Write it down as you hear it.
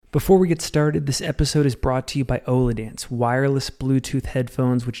Before we get started, this episode is brought to you by Oladance, wireless Bluetooth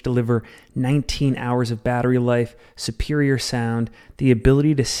headphones which deliver 19 hours of battery life, superior sound, the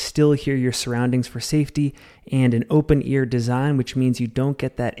ability to still hear your surroundings for safety, and an open ear design, which means you don't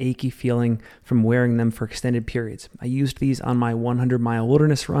get that achy feeling from wearing them for extended periods. I used these on my 100-mile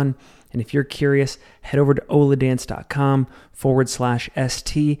wilderness run, and if you're curious, head over to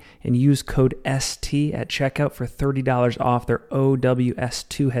oladance.com/ST and use code ST at checkout for $30 off their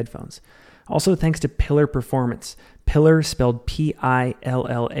OWS2 headphones. Also, thanks to Pillar Performance. Pillar, spelled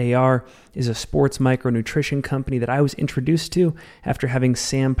Pillar, is a sports micronutrition company that I was introduced to after having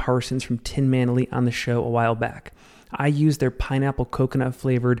Sam Parsons from Tin Man Elite on the show a while back. I use their pineapple coconut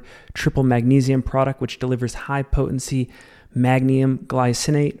flavored triple magnesium product, which delivers high potency magnesium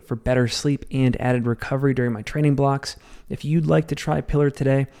glycinate for better sleep and added recovery during my training blocks. If you'd like to try Pillar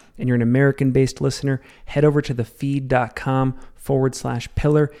today and you're an American-based listener, head over to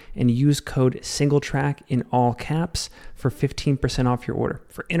thefeed.com/Pillar and use code SingleTrack in all caps for 15% off your order.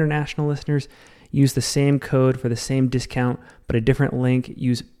 For international listeners, use the same code for the same discount, but a different link.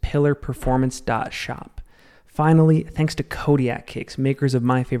 Use pillarperformance.shop. Finally, thanks to Kodiak Cakes, makers of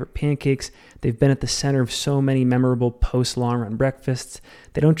my favorite pancakes. They've been at the center of so many memorable post-long run breakfasts.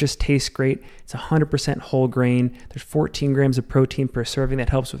 They don't just taste great, it's 100% whole grain. There's 14 grams of protein per serving that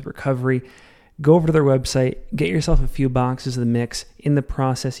helps with recovery. Go over to their website, get yourself a few boxes of the mix. In the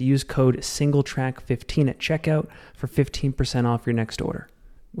process, use code SingleTrack15 at checkout for 15% off your next order.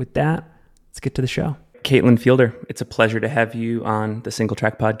 With that, let's get to the show. Caitlin Fielder, it's a pleasure to have you on the Single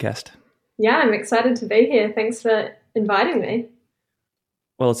Track podcast. Yeah, I'm excited to be here. Thanks for inviting me.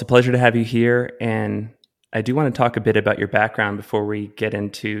 Well, it's a pleasure to have you here. And I do want to talk a bit about your background before we get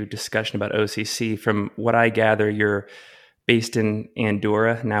into discussion about OCC. From what I gather, you're based in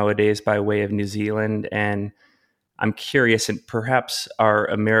Andorra nowadays by way of New Zealand. And I'm curious, and perhaps our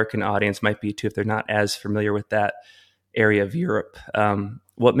American audience might be too, if they're not as familiar with that area of Europe.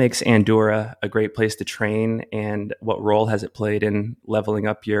 What makes Andorra a great place to train, and what role has it played in leveling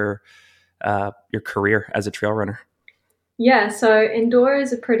up your career as a trail runner? Yeah, so Andorra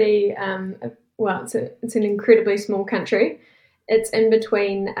is a pretty, it's an incredibly small country. It's in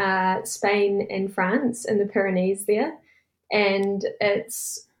between Spain and France in the Pyrenees there. And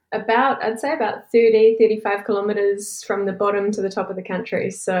it's I'd say about 30, 35 kilometers from the bottom to the top of the country.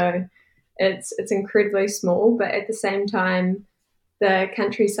 So it's incredibly small, but at the same time, the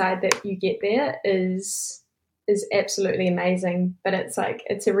countryside that you get there is absolutely amazing, but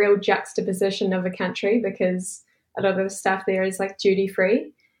it's a real juxtaposition of a country because a lot of the stuff there is like duty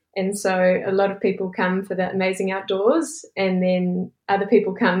free, and so a lot of people come for the amazing outdoors, and then other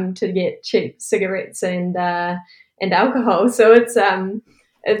people come to get cheap cigarettes and alcohol. So it's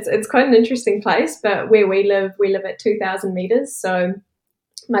quite an interesting place. But where we live at 2,000 meters. So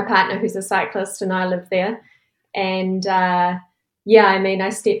my partner, who's a cyclist, and I live there, and yeah, I mean, I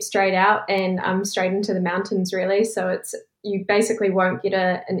step straight out and I'm straight into the mountains, really. So you basically won't get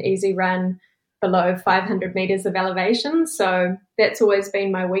an easy run below 500 meters of elevation. So that's always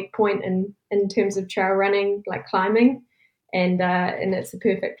been my weak point in terms of trail running, like climbing, and it's the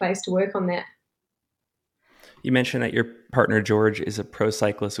perfect place to work on that. You mentioned that your partner, George, is a pro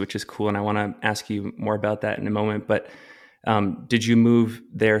cyclist, which is cool. And I want to ask you more about that in a moment. But did you move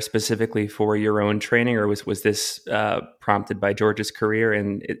there specifically for your own training, or was this prompted by George's career,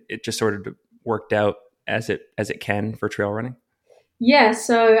 and it just sort of worked out as it can for trail running? Yeah,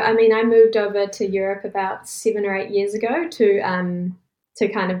 so I mean, I moved over to Europe about 7 or 8 years ago to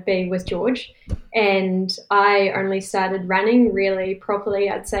kind of be with George, and I only started running really properly,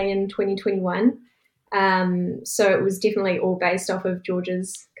 I'd say, in 2021. So it was definitely all based off of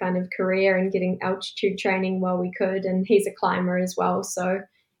George's kind of career and getting altitude training while we could. And he's a climber as well, so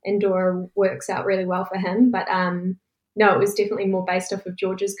Andorra works out really well for him. But no, it was definitely more based off of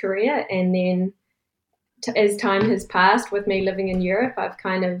George's career. And then as time has passed with me living in Europe, I've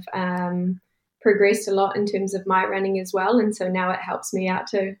kind of progressed a lot in terms of my running as well. And so now it helps me out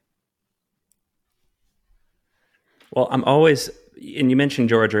too. Well, and you mentioned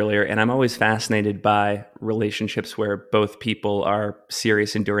George earlier, and I'm always fascinated by relationships where both people are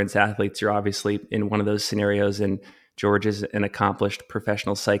serious endurance athletes. You're obviously in one of those scenarios, and George is an accomplished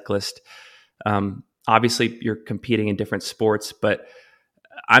professional cyclist. Obviously, you're competing in different sports, but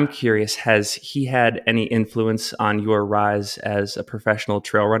I'm curious, has he had any influence on your rise as a professional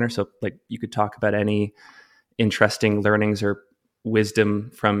trail runner? So like you could talk about any interesting learnings or wisdom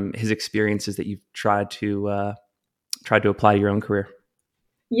from his experiences that you've tried to apply to your own career.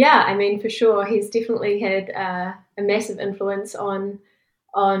 Yeah, I mean, for sure. He's definitely had a massive influence on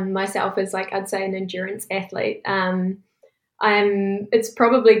myself as, like, I'd say, an endurance athlete. It's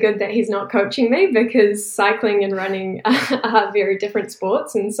probably good that he's not coaching me, because cycling and running are very different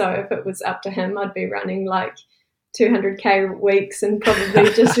sports. And so if it was up to him, I'd be running like 200K weeks and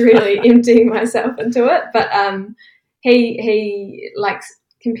probably just really emptying myself into it. But he likes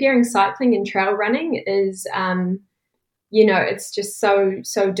comparing cycling and trail running is, it's just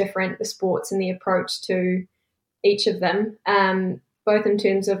so different, the sports and the approach to each of them. Both in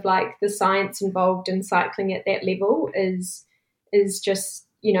terms of like the science involved in cycling at that level is just,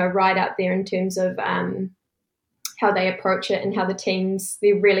 right up there in terms of how they approach it and how the teams,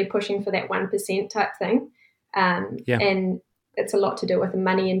 they're really pushing for that 1% type thing. And it's a lot to do with the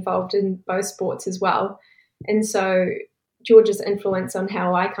money involved in both sports as well. And so George's influence on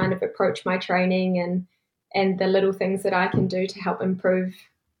how I kind of approach my training and the little things that I can do to help improve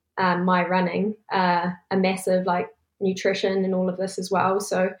my running, a massive, like nutrition and all of this as well.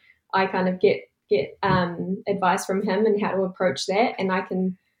 So I kind of get advice from him and how to approach that, and I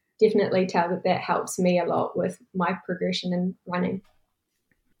can definitely tell that helps me a lot with my progression in running.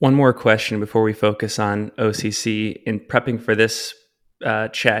 One more question before we focus on OCC. In prepping for this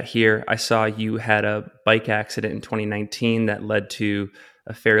chat here, I saw you had a bike accident in 2019 that led to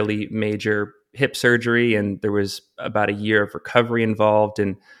a fairly major hip surgery, and there was about a year of recovery involved.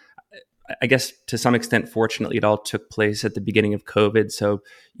 And I guess to some extent, fortunately, it all took place at the beginning of COVID. So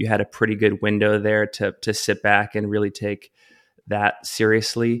you had a pretty good window there to sit back and really take that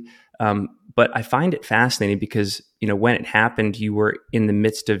seriously. But I find it fascinating because, when it happened, you were in the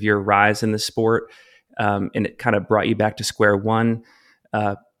midst of your rise in the sport, and it kind of brought you back to square one.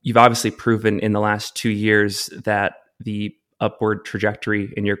 You've obviously proven in the last 2 years that the upward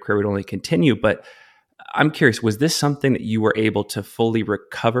trajectory in your career would only continue. But I'm curious, was this something that you were able to fully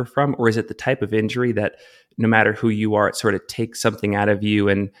recover from, or is it the type of injury that no matter who you are, it sort of takes something out of you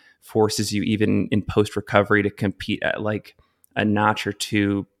and forces you even in post-recovery to compete at like a notch or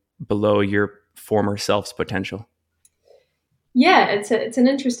two below your former self's potential? Yeah, it's an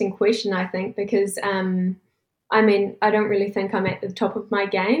interesting question, I think, because I don't really think I'm at the top of my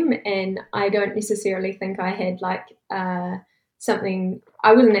game, and I don't necessarily think I had like something.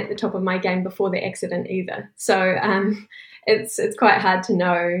 I wasn't at the top of my game before the accident either. So it's quite hard to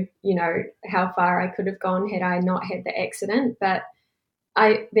know, how far I could have gone had I not had the accident. But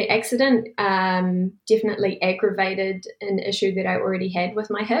the accident definitely aggravated an issue that I already had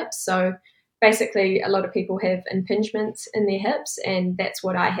with my hips. So basically, a lot of people have impingements in their hips, and that's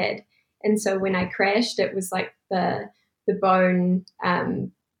what I had. And so when I crashed, it was like the bone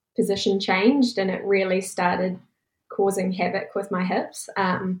position changed, and it really started causing havoc with my hips.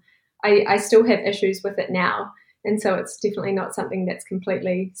 I still have issues with it now, and so it's definitely not something that's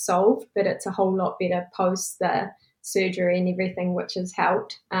completely solved, but it's a whole lot better post the surgery and everything, which has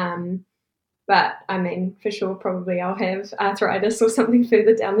helped. But for sure, probably I'll have arthritis or something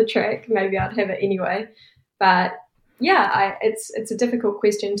further down the track. Maybe I'd have it anyway. But yeah, it's a difficult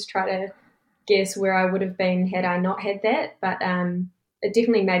question to try to guess where I would have been had I not had that. But it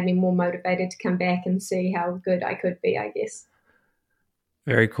definitely made me more motivated to come back and see how good I could be, I guess.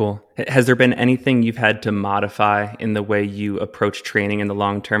 Very cool. Has there been anything you've had to modify in the way you approach training in the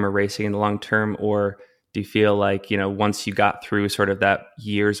long term or racing in the long term? Or do you feel like, once you got through sort of that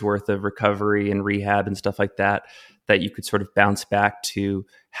year's worth of recovery and rehab and stuff like that, that you could sort of bounce back to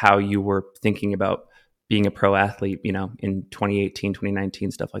how you were thinking about being a pro athlete, in 2018,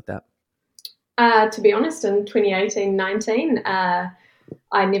 2019, stuff like that? To be honest, in 2018-19,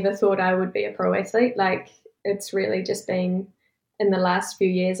 I never thought I would be a pro athlete. Like, it's really just been in the last few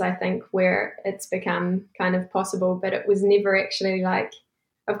years, I think, where it's become kind of possible, but it was never actually like,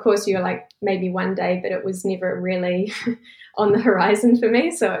 of course you're like maybe one day, but it was never really on the horizon for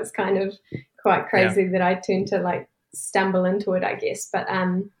me. So it's kind of quite crazy that I turned to like stumble into it, I guess. But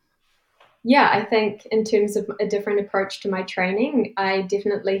I think in terms of a different approach to my training, I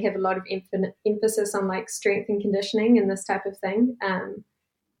definitely have a lot of emphasis on like strength and conditioning and this type of thing.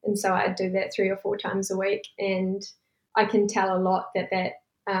 And so I do that 3 or 4 times a week, and I can tell a lot that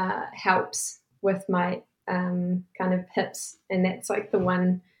helps with my kind of hips, and that's like the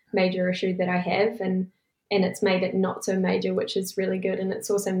one major issue that I have, and it's made it not so major, which is really good. And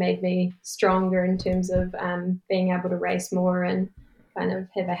it's also made me stronger in terms of being able to race more and kind of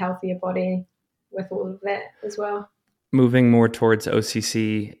have a healthier body with all of that as well. Moving more towards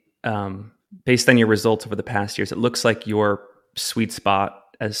OCC, based on your results over the past years, it looks like your sweet spot,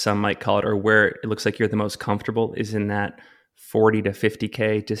 as some might call it, or where it looks like you're the most comfortable, is in that 40 to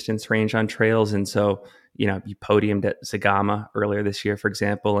 50K distance range on trails. And so, you podiumed at Zagama earlier this year, for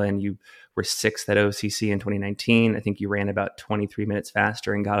example, and you were 6th at OCC in 2019. I think you ran about 23 minutes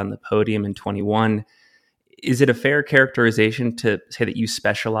faster and got on the podium in 21. is it a fair characterization to say that you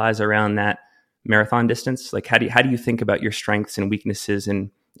specialize around that marathon distance? Like, how do you think about your strengths and weaknesses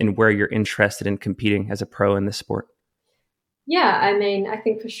and where you're interested in competing as a pro in this sport? Yeah, I mean, I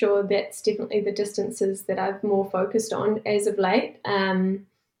think for sure that's definitely the distances that I've more focused on as of late. And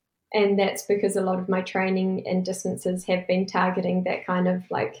that's because a lot of my training and distances have been targeting that kind of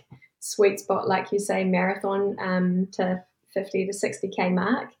like sweet spot, like you say, marathon to 50 to 60K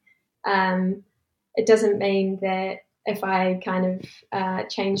mark. It doesn't mean that if I kind of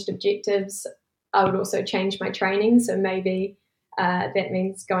changed objectives, I would also change my training. So maybe that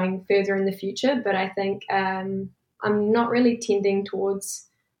means going further in the future. But I think I'm not really tending towards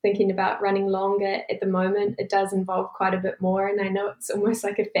thinking about running longer at the moment. It does involve quite a bit more, and I know it's almost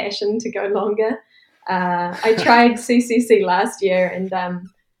like a fashion to go longer. I tried CCC last year, and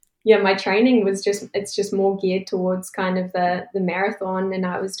my training was just more geared towards kind of the marathon, and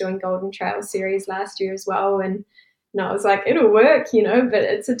I was doing Golden Trail Series last year as well, and I was like, it'll work, but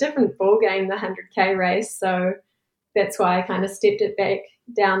it's a different ball game, the 100K race, so that's why I kind of stepped it back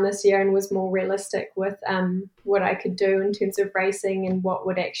down this year and was more realistic with what I could do in terms of racing and what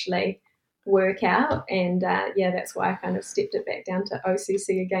would actually work out. And that's why I kind of stepped it back down to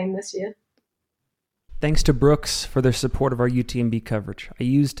OCC again this year. Thanks to Brooks for their support of our UTMB coverage. I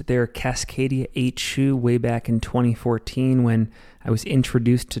used their Cascadia 8 shoe way back in 2014 when I was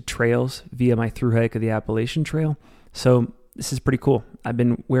introduced to trails via my thru hike of the Appalachian Trail. So this is pretty cool. I've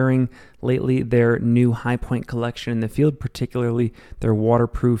been wearing lately their new High Point collection in the field, particularly their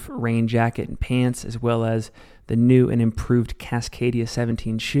waterproof rain jacket and pants, as well as the new and improved Cascadia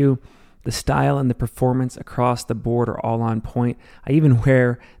 17 shoe. The style and the performance across the board are all on point. I even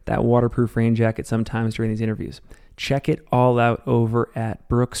wear that waterproof rain jacket sometimes during these interviews. Check it all out over at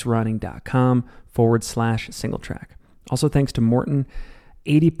brooksrunning.com/singletrack. Also, thanks to Morton.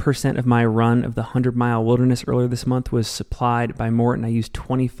 80% of my run of the 100-mile wilderness earlier this month was supplied by Morton. I used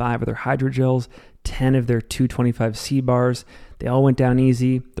 25 of their hydrogels, 10 of their 225 C bars. They all went down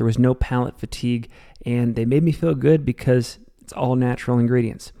easy. There was no palate fatigue, and they made me feel good because it's all natural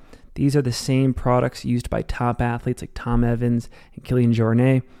ingredients. These are the same products used by top athletes like Tom Evans and Kilian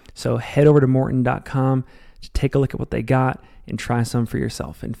Jornet. So head over to Morton.com to take a look at what they got and try some for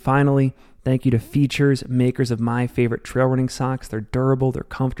yourself. And finally, thank you to Features, makers of my favorite trail running socks. They're durable, they're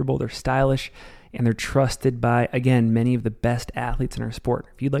comfortable, they're stylish, and they're trusted by, again, many of the best athletes in our sport.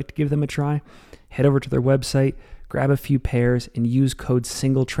 If you'd like to give them a try, head over to their website, grab a few pairs, and use code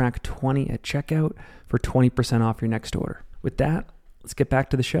SingleTrack20 at checkout for 20% off your next order. With that, let's get back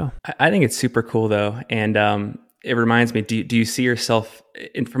to the show. I think it's super cool, though, and it reminds me, do you see yourself,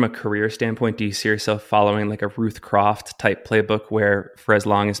 from a career standpoint, do you see yourself following like a Ruth Croft type playbook where for as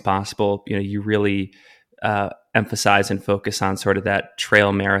long as possible, you really emphasize and focus on sort of that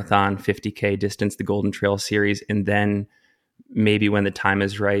trail marathon, 50K distance, the Golden Trail Series, and then maybe when the time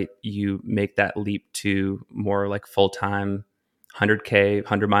is right, you make that leap to more like full-time 100K,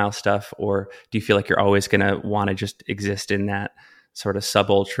 100-mile stuff? Or do you feel like you're always going to want to just exist in that sort of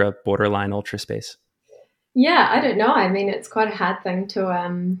sub-ultra, borderline ultra space? Yeah, I don't know. I mean, it's quite a hard thing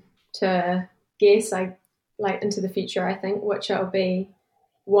to guess. I like into the future. I think what I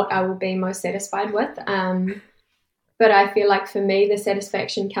will be most satisfied with. But I feel like for me, the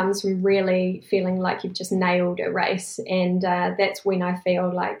satisfaction comes from really feeling like you've just nailed a race, and that's when I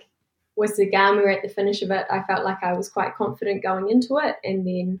feel like with Zagama at the finish of it, I felt like I was quite confident going into it, and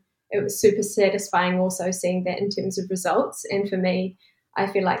then it was super satisfying also seeing that in terms of results. And for me, I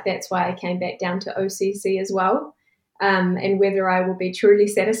feel like that's why I came back down to OCC as well. And whether I will be truly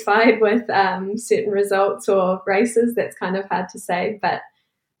satisfied with certain results or races, that's kind of hard to say. But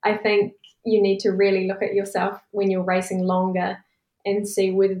I think you need to really look at yourself when you're racing longer and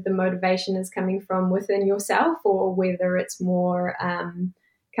see whether the motivation is coming from within yourself or whether it's more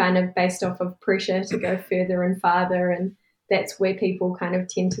kind of based off of pressure to go further and farther. And that's where people kind of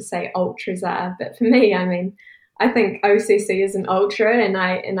tend to say ultras are. But for me, I mean, I think OCC is an ultra, and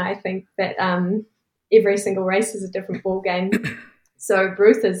I think that every single race is a different ball game. So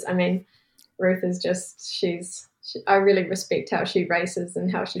Ruth is just I really respect how she races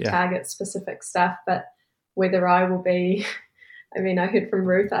and how she targets specific stuff. But whether I will be, I mean, I heard from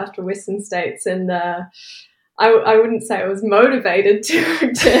Ruth after Western States, and I wouldn't say I was motivated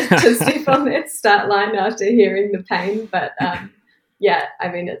to step on that start line after hearing the pain, but. Yeah, I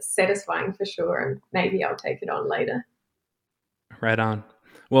mean, it's satisfying for sure, and maybe I'll take it on later. Right on.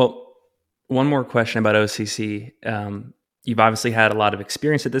 Well, one more question about OCC. You've obviously had a lot of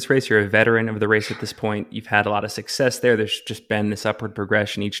experience at this race. You're a veteran of the race at this point. You've had a lot of success there. There's just been this upward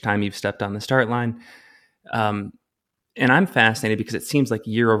progression each time you've stepped on the start line. And I'm fascinated because it seems like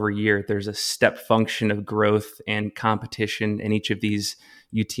year over year, there's a step function of growth and competition in each of these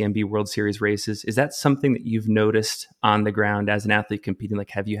UTMB World Series races. Is that something that you've noticed on the ground as an athlete competing? Like,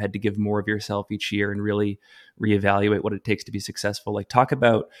 have you had to give more of yourself each year and really reevaluate what it takes to be successful? Like, talk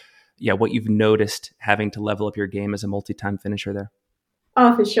about, what you've noticed having to level up your game as a multi-time finisher there.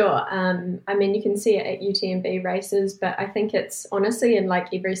 Oh, for sure. I mean, you can see it at UTMB races, but I think it's honestly in like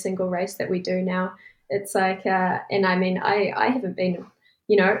every single race that we do now. It's like, and I mean, I haven't been,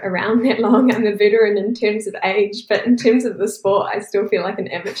 around that long. I'm a veteran in terms of age, but in terms of the sport, I still feel like an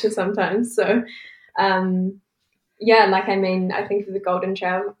amateur sometimes. So, yeah, like I mean, I think of the Golden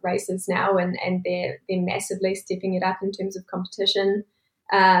Trail races now, and they're massively stepping it up in terms of competition,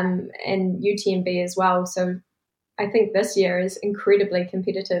 and UTMB as well. So I think this year is incredibly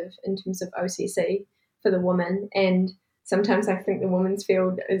competitive in terms of OCC for the women. And sometimes I think the women's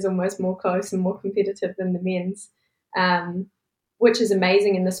field is almost more close and more competitive than the men's, which is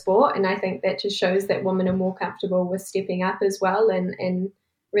amazing in the sport. And I think that just shows that women are more comfortable with stepping up as well and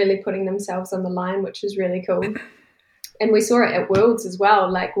really putting themselves on the line, which is really cool. And we saw it at Worlds as well.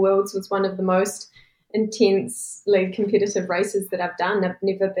 Like Worlds was one of the most intensely competitive races that I've done. I've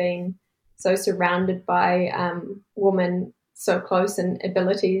never been so surrounded by women so close in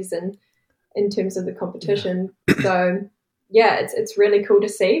abilities and in terms of the competition. Yeah. So yeah, it's really cool to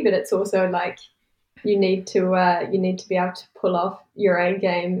see, but it's also like you need to be able to pull off your A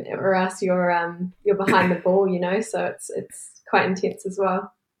game, or else you're behind the ball, So it's quite intense as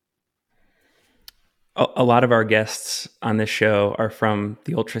well. A lot of our guests on this show are from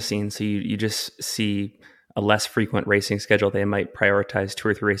the ultra scene, so you just see a less frequent racing schedule. They might prioritize 2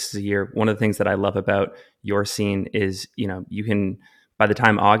 or 3 races a year. One of the things that I love about your scene is, you can, by the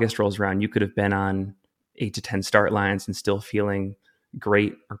time August rolls around, you could have been on 8 to 10 start lines and still feeling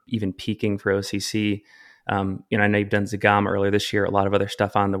great or even peaking for OCC. I know you've done Zagama earlier this year, a lot of other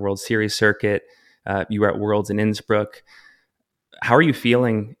stuff on the World Series circuit. You were at Worlds in Innsbruck. How are you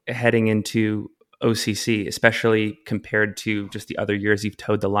feeling heading into OCC, especially compared to just the other years you've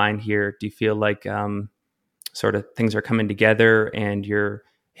towed the line here? Do you feel like sort of things are coming together and you're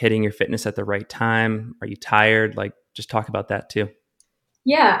hitting your fitness at the right time? Are you tired? Like, just talk about that too.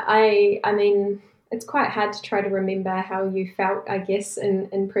 Yeah, I mean, it's quite hard to try to remember how you felt, I guess,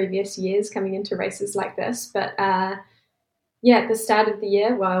 in previous years coming into races like this. But yeah, at the start of the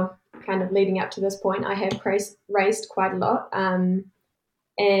year, well, kind of leading up to this point, I have raced quite a lot. And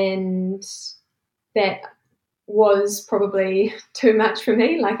that was probably too much for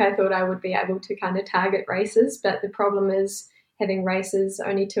me. Like I thought I would be able to kind of target races, but the problem is having races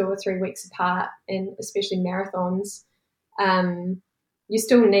only 2 or 3 weeks apart, and especially marathons, you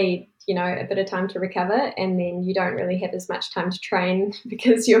still need, a bit of time to recover, and then you don't really have as much time to train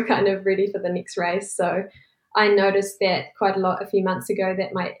because you're kind of ready for the next race. So I noticed that quite a lot a few months ago,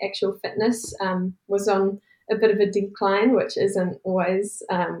 that my actual fitness was on a bit of a decline, which isn't always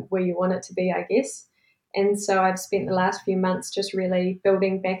where you want it to be, I guess. And so I've spent the last few months just really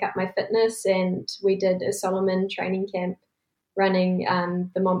building back up my fitness, and we did a Solomon training camp running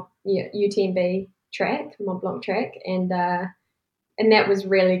the UTMB track, Mont Blanc track, and that was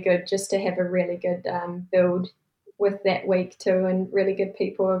really good, just to have a really good build with that week too, and really good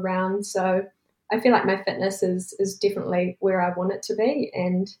people around. So I feel like my fitness is definitely where I want it to be,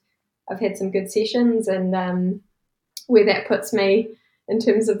 and I've had some good sessions, and where that puts me in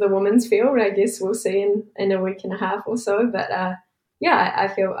terms of the women's field, I guess we'll see in a week and a half or so. But yeah, I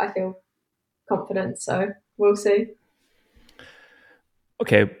feel confident, so we'll see.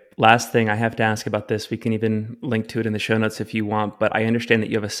 Okay, last thing I have to ask about this. We can even link to it in the show notes if you want, but I understand that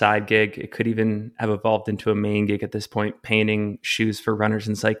you have a side gig. It could even have evolved into a main gig at this point, painting shoes for runners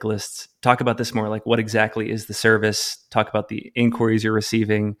and cyclists. Talk about this more. Like, what exactly is the service? Talk about the inquiries you're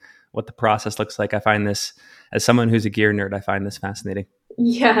receiving, what the process looks like. I find this, as someone who's a gear nerd, I find this fascinating.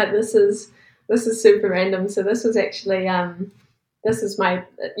 Yeah, this is super random. So this was actually this is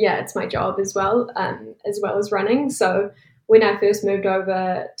it's my job as well as running. So when I first moved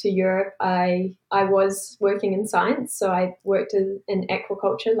over to Europe, I was working in science. So I worked in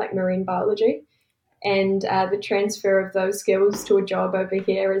aquaculture, like marine biology, and the transfer of those skills to a job over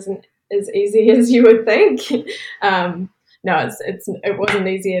here isn't as easy as you would think. No, it wasn't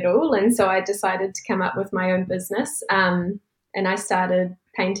easy at all. And so I decided to come up with my own business. And I started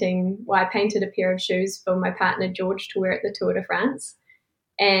painting. Well, I painted a pair of shoes for my partner George to wear at the Tour de France,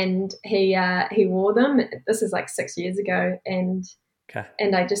 and he wore them. This is like 6 years ago, and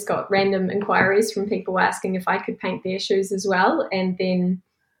I just got random inquiries from people asking if I could paint their shoes as well. And then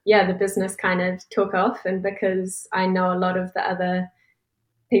the business kind of took off, and because I know a lot of the other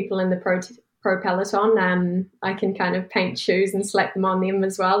people in the pro peloton. I can kind of paint shoes and slap them on them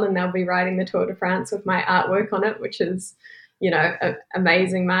as well, and they'll be riding the Tour de France with my artwork on it, which is,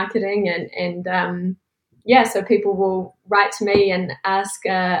 amazing marketing. And yeah, so people will write to me and ask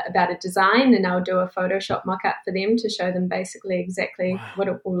about a design, and I'll do a Photoshop mock-up for them to show them basically exactly what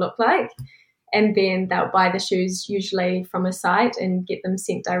it will look like. And then they'll buy the shoes usually from a site and get them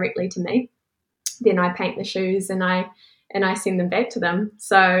sent directly to me. Then I paint the shoes and I send them back to them.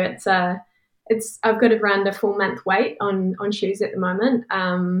 So I've got around a 4-month wait on shoes at the moment,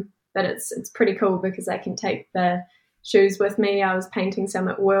 but it's pretty cool because I can take the shoes with me. I was painting some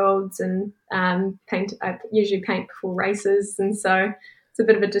at Worlds, and I usually paint before races, and so it's a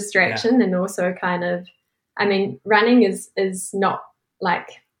bit of a distraction, and also kind of, running is not like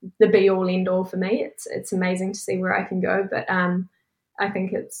the be all end all for me. It's amazing to see where I can go, but I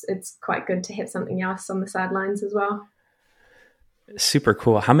think it's quite good to have something else on the sidelines as well. Super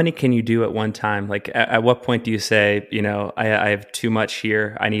cool. How many can you do at one time? Like at what point do you say, I have too much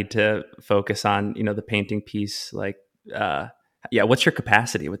here, I need to focus on, the painting piece? Like, what's your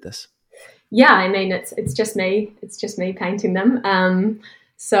capacity with this? Yeah, it's just me. It's just me painting them.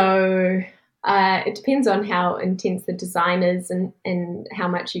 So it depends on how intense the design is and how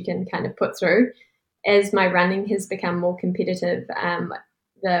much you can kind of put through. As my running has become more competitive,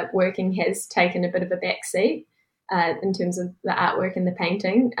 the working has taken a bit of a backseat in terms of the artwork and the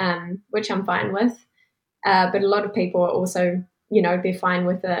painting, which I'm fine with. But a lot of people are also, they're fine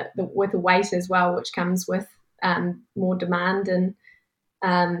with the weight as well, which comes with more demand. And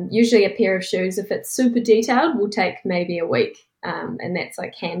usually a pair of shoes, if it's super detailed, will take maybe a week, and that's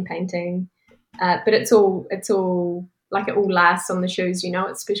like hand painting. But it's all like it all lasts on the shoes.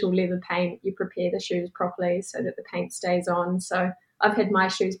 It's special leather paint. You prepare the shoes properly so that the paint stays on. So I've had my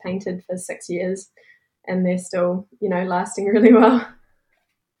shoes painted for 6 years, and they're still, lasting really well.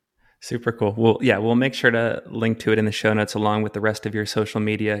 Super cool. Well, yeah, we'll make sure to link to it in the show notes along with the rest of your social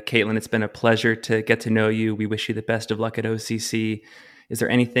media. Caitlin, it's been a pleasure to get to know you. We wish you the best of luck at OCC. Is there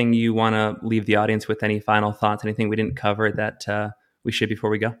anything you want to leave the audience with? Any final thoughts? Anything we didn't cover that we should before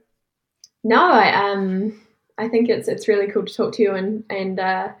we go? No, I think it's really cool to talk to you and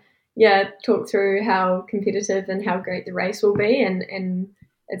talk through how competitive and how great the race will be, and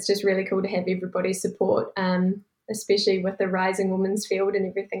it's just really cool to have everybody's support, especially with the rising women's field and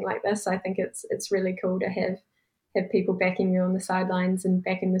everything like this. I think it's really cool to have people backing you on the sidelines and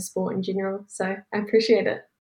backing the sport in general. So I appreciate it.